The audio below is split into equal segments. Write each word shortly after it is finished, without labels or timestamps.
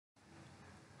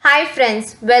Hi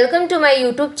friends, welcome to my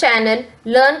YouTube channel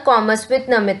Learn Commerce with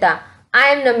Namita. I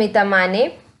am Namita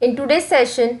Mane. In today's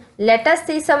session, let us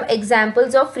see some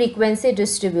examples of frequency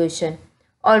distribution.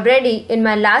 Already in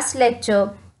my last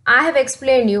lecture, I have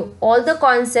explained you all the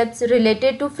concepts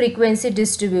related to frequency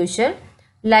distribution,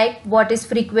 like what is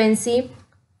frequency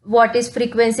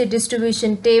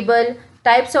distribution table,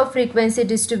 types of frequency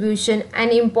distribution,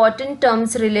 and important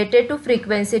terms related to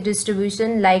frequency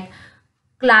distribution like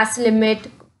class limit,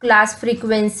 class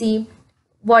frequency,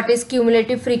 what is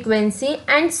cumulative frequency,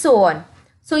 and so on.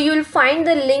 So you will find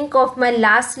the link of my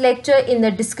last lecture in the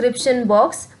description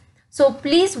box. So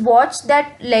please watch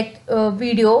that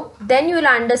video, then you will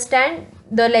understand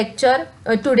the lecture,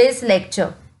 today's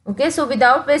lecture. Okay, so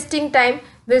without wasting time,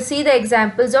 we'll see the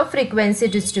examples of frequency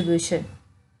distribution.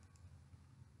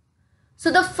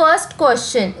 So the first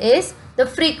question is the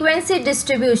frequency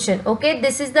distribution. Okay,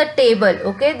 this is the table.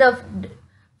 Okay, the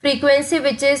frequency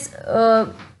which is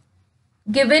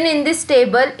given in this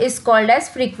table is called as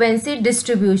frequency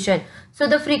distribution. So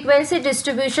the frequency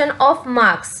distribution of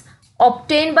marks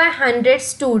obtained by 100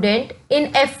 students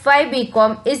in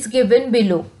F.Y.BCOM is given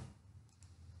below.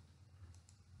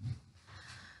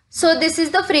 So this is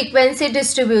the frequency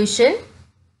distribution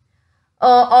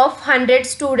of 100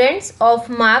 students of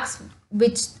marks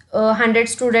which 100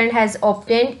 student has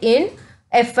obtained in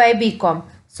F.Y.BCOM.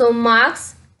 So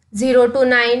marks 0 to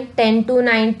 9, 10 to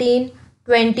 19,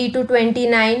 20 to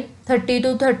 29, 30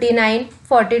 to 39,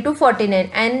 40 to 49,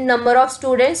 and number of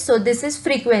students. So this is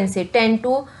frequency.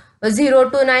 0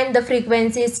 to 9 the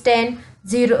frequency is 10,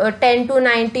 10 to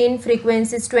 19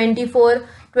 frequency is 24,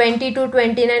 20 to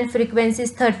 29 frequency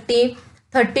is 30,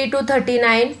 30 to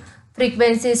 39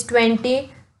 frequency is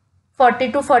 20,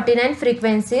 40 to 49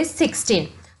 frequency is 16.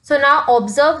 So now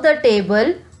observe the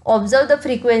table, observe the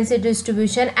frequency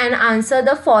distribution and answer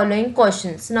the following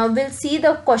questions. Now we'll see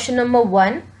the question number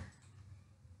 1.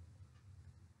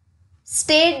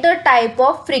 State the type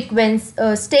of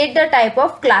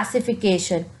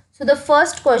classification. So the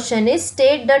first question is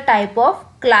state the type of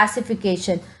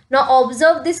classification. Now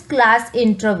observe this class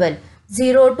interval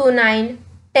 0 to 9,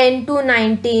 10 to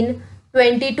 19,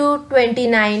 20 to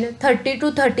 29, 30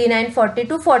 to 39, 40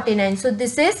 to 49. So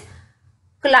this is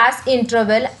class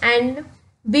interval and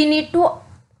we need to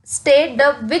state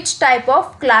the which type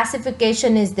of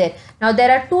classification is there. Now there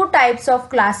are two types of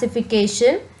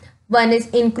classification. One is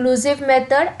inclusive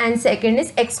method and second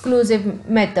is exclusive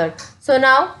method. So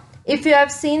now if you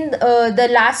have seen the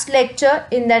last lecture,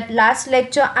 in that last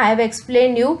lecture I have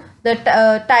explained you the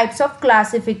types of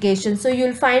classification. So you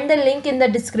will find the link in the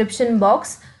description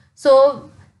box. So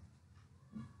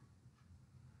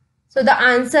the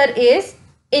answer is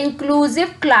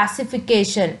inclusive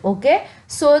classification. Okay,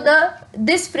 so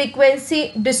this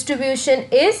frequency distribution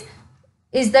is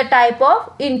the type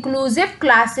of inclusive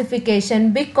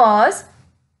classification because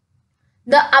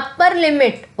the upper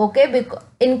limit, okay, because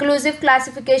inclusive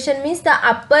classification means the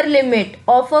upper limit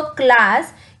of a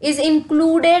class is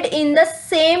included in the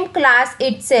same class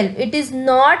itself. It is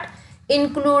not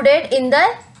included in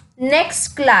the next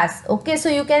class. Okay, so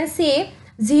you can see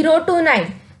 0 to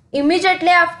 9. Immediately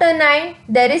after 9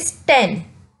 there is 10.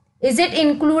 Is it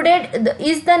included?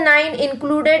 Is the 9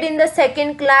 included in the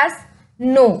second class?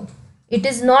 No, it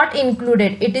is not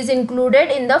included. It is included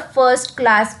in the first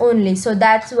class only. So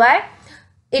that's why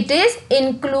it is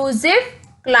inclusive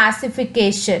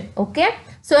classification. Okay,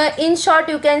 so in short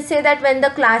you can say that when the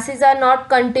classes are not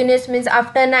continuous means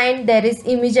after 9 there is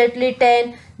immediately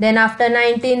 10, then after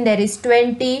 19 there is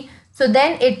 20. So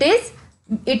then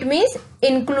it means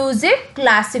inclusive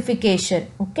classification.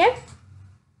 Okay,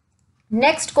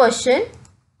 next question.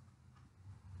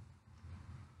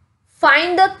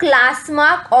 Find the class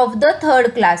mark of the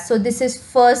third class. So this is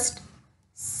first,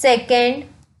 second,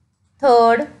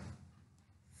 third,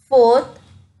 fourth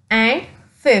and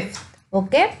fifth.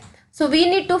 Okay, so we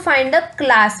need to find the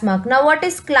class mark. Now what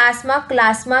is class mark?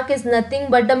 Class mark is nothing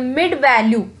but the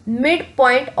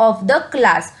midpoint of the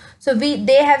class. So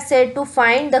they have said to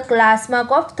find the class mark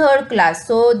of third class.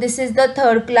 So this is the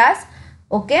third class.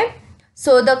 Okay,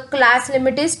 so the class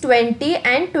limit is 20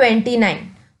 and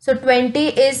 29. So 20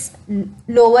 is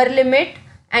lower limit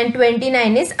and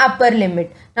 29 is upper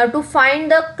limit. Now to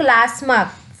find the class mark,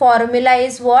 formula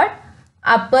is what?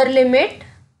 Upper limit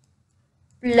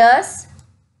plus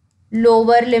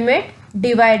lower limit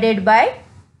divided by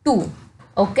 2.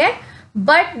 Okay,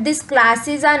 but these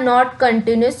classes are not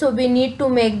continuous, so we need to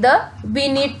make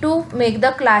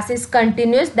the classes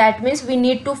continuous. That means we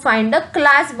need to find the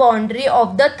class boundary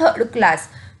of the third class.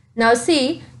 Now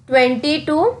see, 20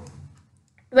 to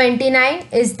 29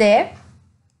 is there.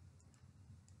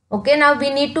 Okay, now we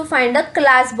need to find the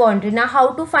class boundary. Now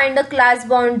how to find the class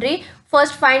boundary?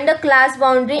 First find the class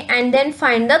boundary and then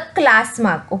find the class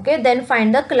mark. Okay, then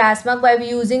find the class mark by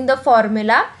using the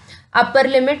formula upper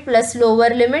limit plus lower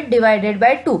limit divided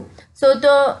by 2. So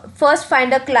to first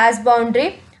find the class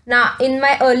boundary. Now in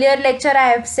my earlier lecture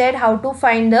I have said how to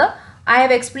find the, I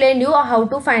have explained you how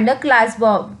to find a class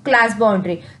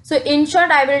boundary. So in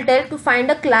short I will tell to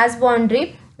find a class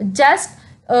boundary, just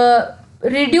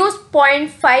reduce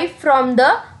 0.5 from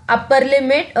the upper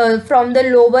limit from the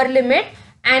lower limit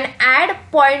and add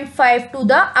 0.5 to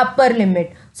the upper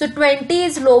limit. So 20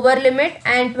 is lower limit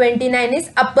and 29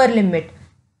 is upper limit.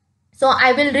 So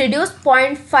I will reduce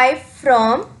 0.5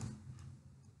 from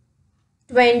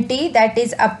 20, that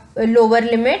is lower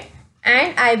limit,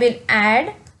 and I will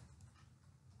add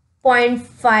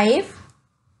 0.5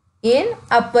 in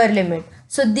upper limit.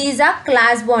 So these are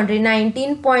class boundary.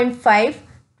 19.5,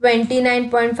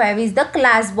 29.5 is the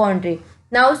class boundary.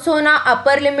 Now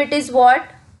upper limit is what?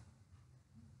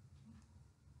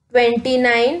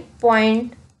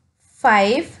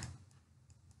 29.5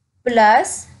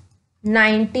 plus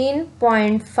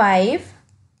 19.5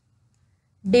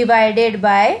 divided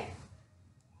by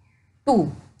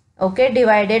 2. Okay,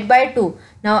 divided by 2.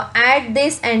 Now add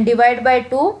this and divide by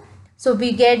 2. So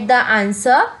we get the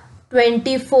answer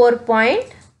 24 point.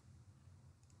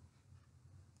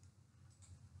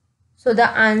 So the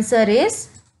answer is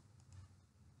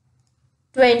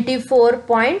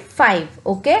 24.5.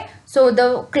 Okay, so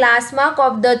the class mark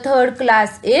of the third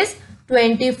class is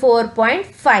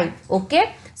 24.5.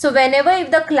 Okay, so whenever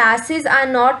if the classes are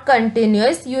not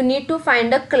continuous, you need to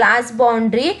find a class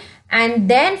boundary and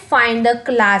then find the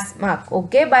class mark.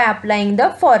 Okay, by applying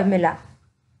the formula.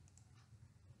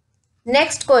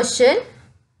 Next question,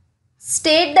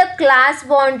 state the class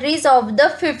boundaries of the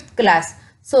fifth class.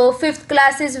 So fifth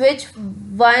class is which?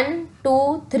 1,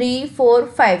 2, 3, 4,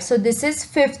 5. So this is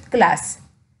fifth class.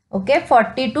 Okay,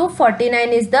 40 to 49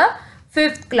 is the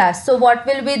fifth class. So what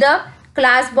will be the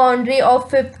class boundary of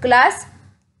fifth class?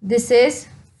 This is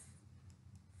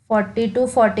 40 to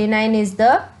 49 is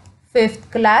the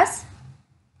fifth class.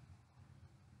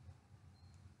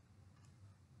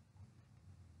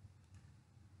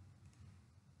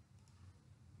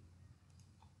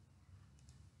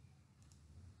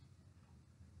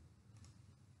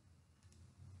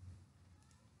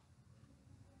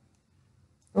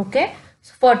 Okay,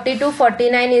 so 40 to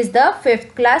 49 is the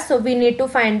fifth class. So we need to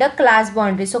find the class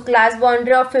boundary. So class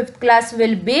boundary of fifth class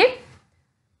will be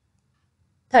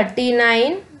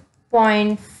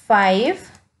 39.5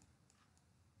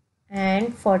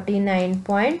 and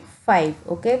 49.5.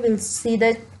 Okay, we'll see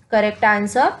the correct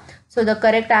answer. So the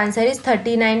correct answer is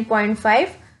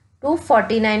 39.5 to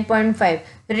 49.5.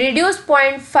 Reduce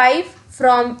 0.5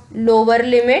 from lower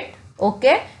limit.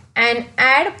 Okay, and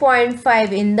add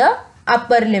 0.5 in the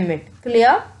upper limit.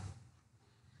 Clear?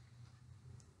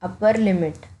 Upper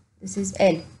limit. This is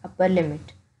L, upper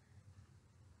limit.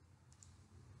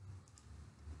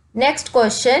 Next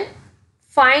question,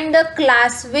 find the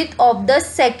class width of the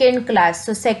second class.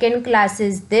 So second class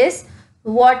is this.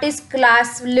 What is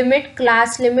class limit?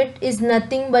 Class limit is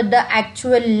nothing but the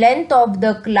actual length of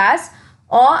the class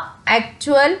or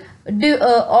actual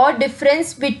or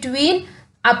difference between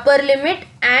upper limit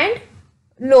and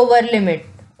lower limit.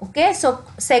 Okay, so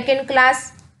second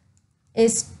class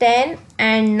is 10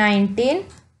 and 19.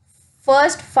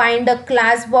 First find the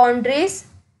class boundaries.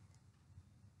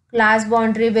 Class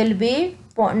boundary will be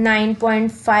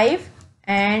 9.5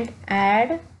 and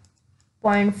add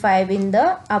 0.5 in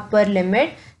the upper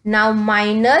limit. Now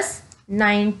minus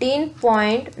 19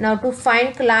 point. Now to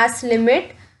find class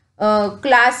limit,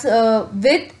 class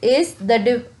width is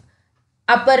the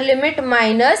upper limit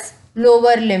minus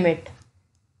lower limit.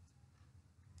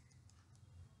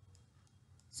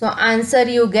 So answer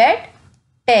you get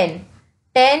 10.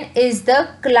 10 is the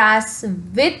class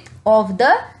width of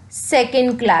the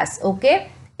second class. Okay,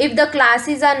 if the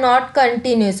classes are not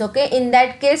continuous, okay, in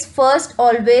that case first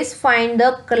always find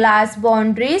the class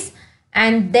boundaries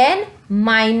and then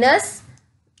minus.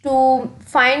 To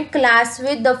find class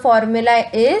width, the formula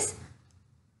is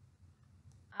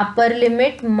upper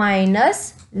limit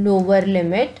minus lower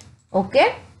limit.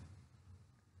 Okay,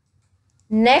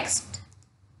 next,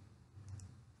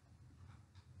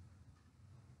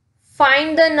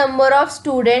 find the number of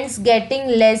students getting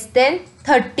less than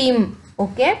 30.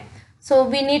 Okay, so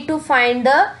we need to find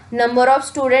the number of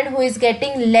student who is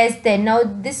getting less than. Now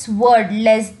this word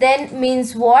less than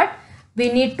means what? We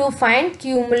need to find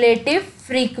cumulative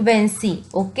frequency.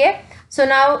 Okay, so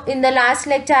now in the last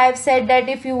lecture I have said that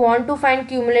if you want to find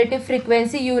cumulative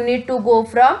frequency, you need to go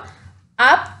from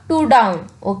up to down.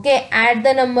 Okay, add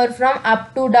the number from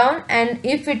up to down, and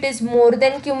if it is more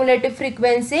than cumulative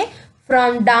frequency,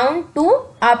 from down to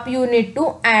up you need to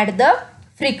add the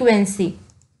frequency.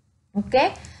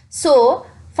 Okay, so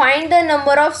find the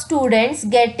number of students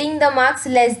getting the marks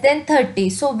less than 30.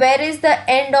 So where is the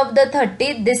end of the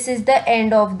 30? This is the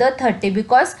end of the 30,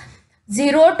 because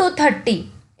 0 to 30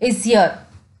 is here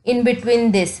in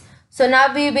between this. So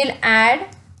now we will add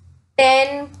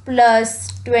 10 plus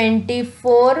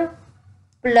 24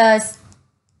 plus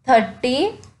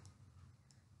 30,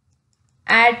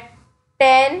 add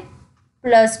 10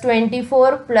 plus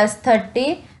 24 plus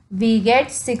 30, we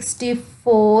get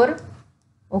 64.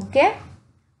 Okay,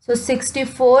 so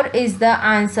 64 is the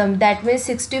answer. That means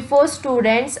 64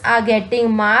 students are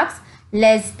getting marks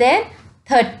less than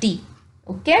 30.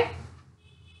 Okay,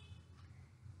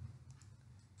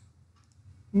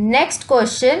 next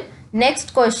question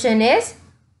is,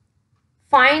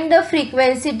 find the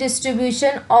frequency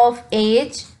distribution of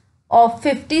age of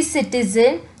 50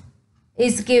 citizen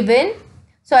is given.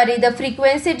 Sorry, the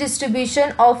frequency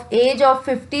distribution of age of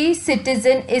 50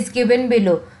 citizen is given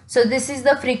below. So this is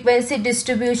the frequency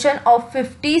distribution of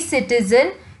 50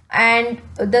 citizen, and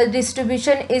the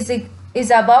distribution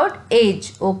is about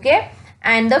age. Okay,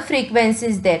 and the frequency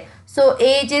is there. So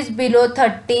age is below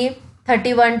 30,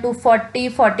 31 to 40,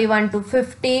 41 to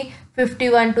 50,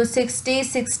 51 to 60,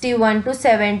 61 to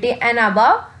 70, and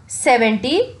above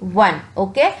 71.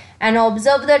 Okay, and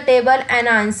observe the table and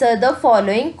answer the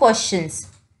following questions.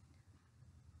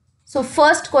 So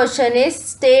first question is,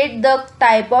 state the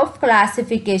type of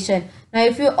classification. Now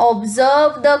if you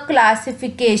observe the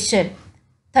classification,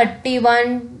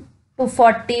 31 to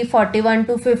 40, 41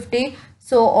 to 50,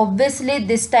 so obviously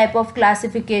this type of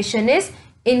classification is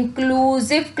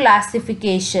inclusive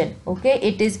classification. Okay,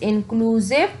 it is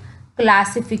inclusive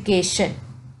classification.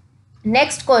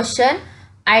 Next question,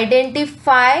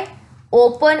 identify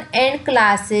open-end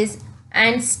classes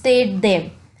and state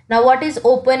them. Now what is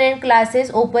open-end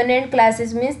classes? Open-end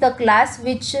classes means the class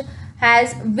which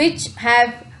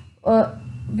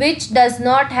does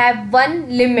not have one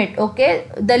limit.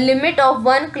 Okay, the limit of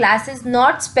one class is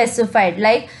not specified.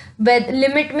 Like, where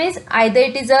limit means either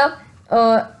it is a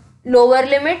lower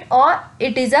limit or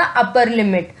it is a upper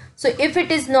limit. So if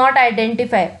it is not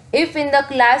identified, if in the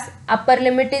class upper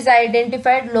limit is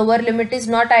identified, lower limit is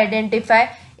not identified,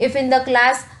 if in the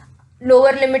class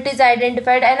lower limit is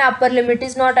identified and upper limit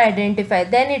is not identified,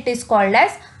 then it is called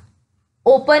as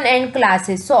open-end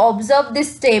classes. So observe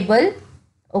this table.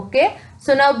 Okay,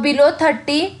 so now below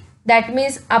 30, that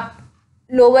means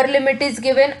lower limit is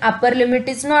given, upper limit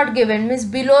is not given, means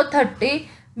below 30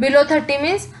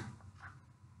 means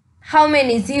how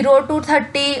many? 0 to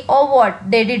 30 or what?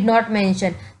 They did not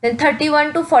mention. Then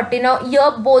 31 to 40. Now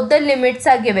here both the limits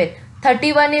are given.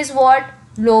 31 is what?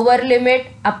 Lower limit.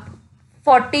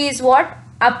 40 is what?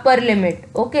 Upper limit.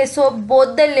 Okay, so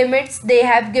both the limits they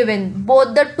have given,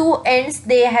 both the two ends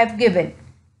they have given.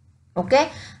 Okay,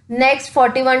 next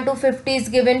 41 to 50 is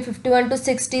given, 51 to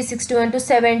 60, 61 to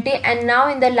 70, and now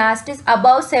in the last is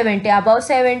above 70. Above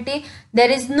 70 there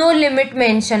is no limit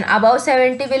mentioned. Above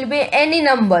 70 will be any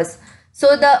numbers.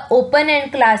 So the open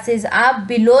end classes are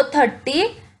below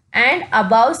 30 and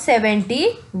above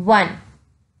 71.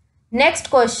 Next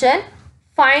question,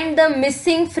 find the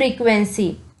missing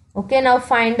frequency. Okay, now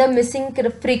find the missing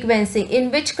frequency.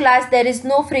 In which class there is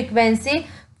no frequency?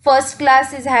 First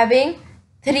class is having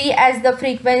 3 as the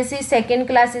frequency, second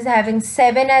class is having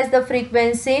 7 as the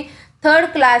frequency,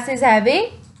 third class is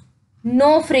having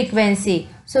no frequency.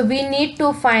 So we need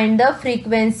to find the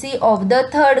frequency of the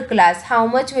third class. How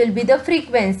much will be the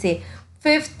frequency?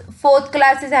 Fourth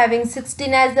class is having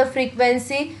 16 as the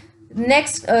frequency.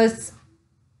 Next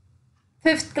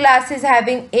fifth class is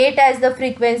having 8 as the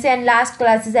frequency, and last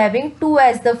class is having 2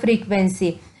 as the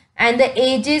frequency. And the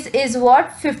ages is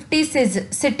what? 50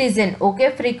 citizen.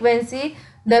 Okay, frequency,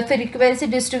 the frequency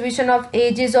distribution of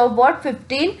ages of what?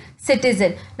 15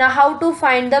 citizen. Now how to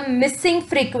find the missing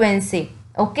frequency?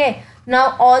 Okay,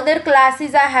 now all the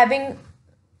classes are having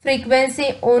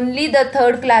frequency, only the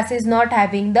third class is not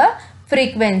having the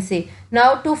frequency.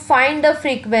 Now to find the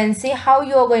frequency, how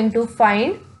you are going to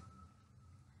find?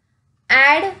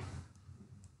 Add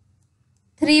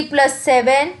 3 plus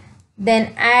 7,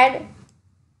 then add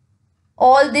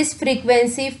all this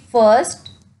frequency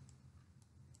first.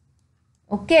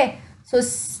 Okay, so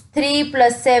 3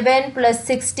 plus 7 plus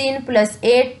 16 plus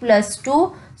 8 plus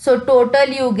 2, so total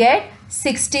you get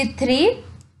 63.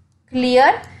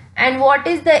 Clear? And what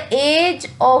is the age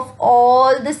of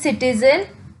all the citizen?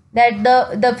 That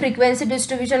the frequency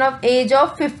distribution of age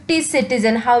of 50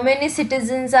 citizen. How many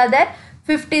citizens are there?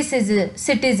 50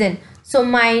 citizen. So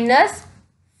minus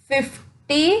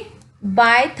 50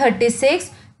 by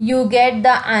 36, you get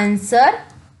the answer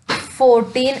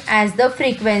 14 as the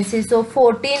frequency. So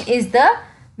 14 is the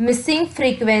missing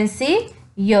frequency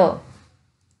here.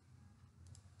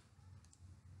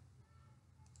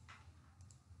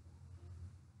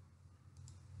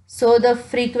 So the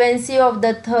frequency of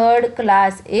the third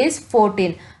class is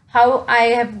 14. How I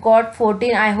have got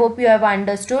 14? I hope you have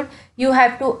understood. You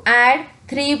have to add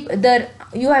the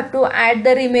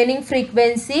remaining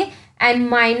frequency and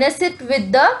minus it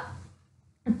with the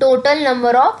total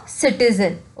number of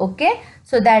citizen. Okay,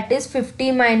 so that is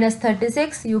 50 minus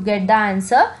 36. You get the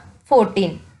answer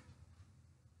 14.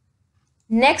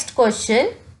 Next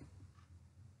question.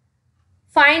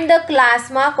 Find the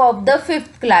class mark of the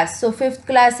fifth class. So fifth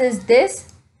class is this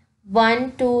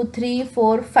 1, 2, 3,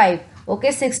 4, 5.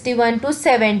 Okay, 61 to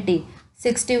 70.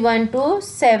 61 to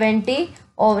 70.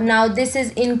 Oh, now this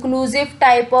is inclusive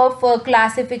type of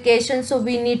classification. So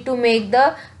we need to make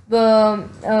the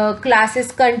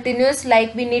classes continuous.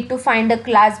 Like we need to find the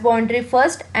class boundary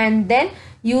first and then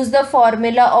use the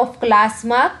formula of class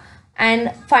mark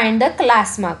and find the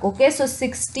class mark. Okay, so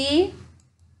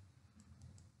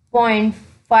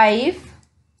 60.5,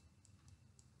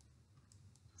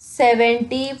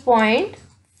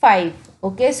 70.5.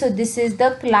 Okay, so this is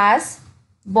the class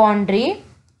boundary.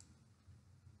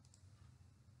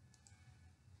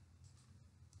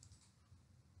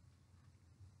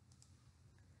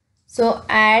 So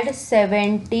add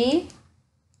 70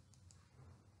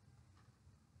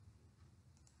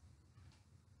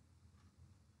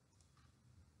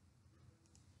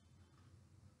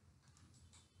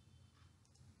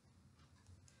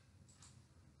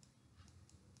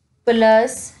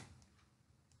 plus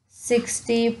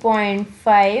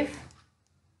 60.5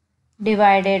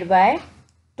 divided by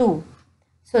 2.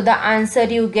 So the answer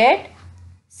you get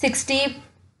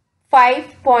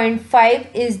 65.5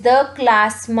 is the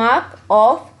class mark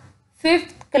of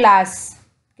fifth class.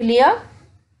 Clear?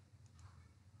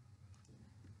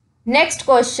 Next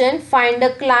question, find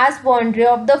the class boundary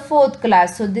of the fourth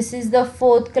class. So this is the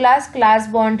fourth class. Class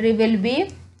boundary will be,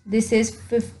 this is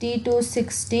 50 to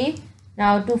 60.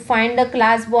 Now to find the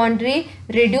class boundary,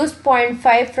 reduce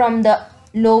 0.5 from the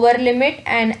lower limit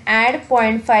and add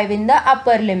 0.5 in the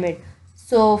upper limit.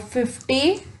 So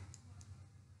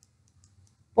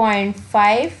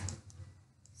 50.5,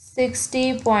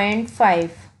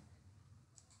 60.5.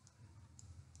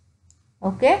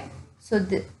 Okay, so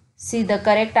see the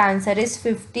correct answer is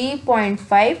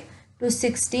 50.5 to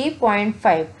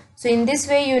 60.5. So in this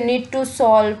way you need to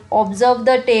observe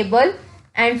the table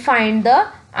and find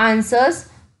the answers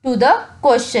to the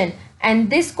question. And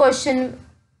this question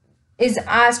is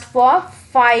asked for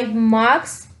 5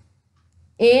 marks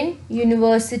in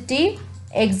university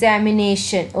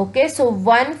examination. Okay, so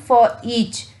 1 for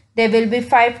each. There will be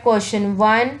 5 questions.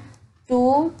 1,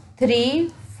 2,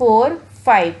 3, 4,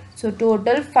 5. So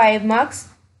total 5 marks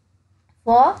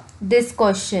for this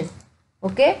question.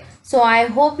 Okay, so I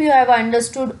hope you have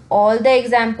understood all the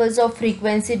examples of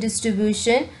frequency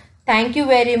distribution. Thank you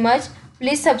very much.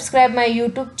 Please subscribe my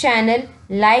YouTube channel,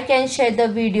 like and share the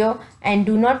video, and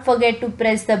do not forget to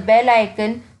press the bell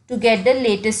icon to get the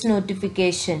latest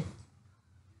notification.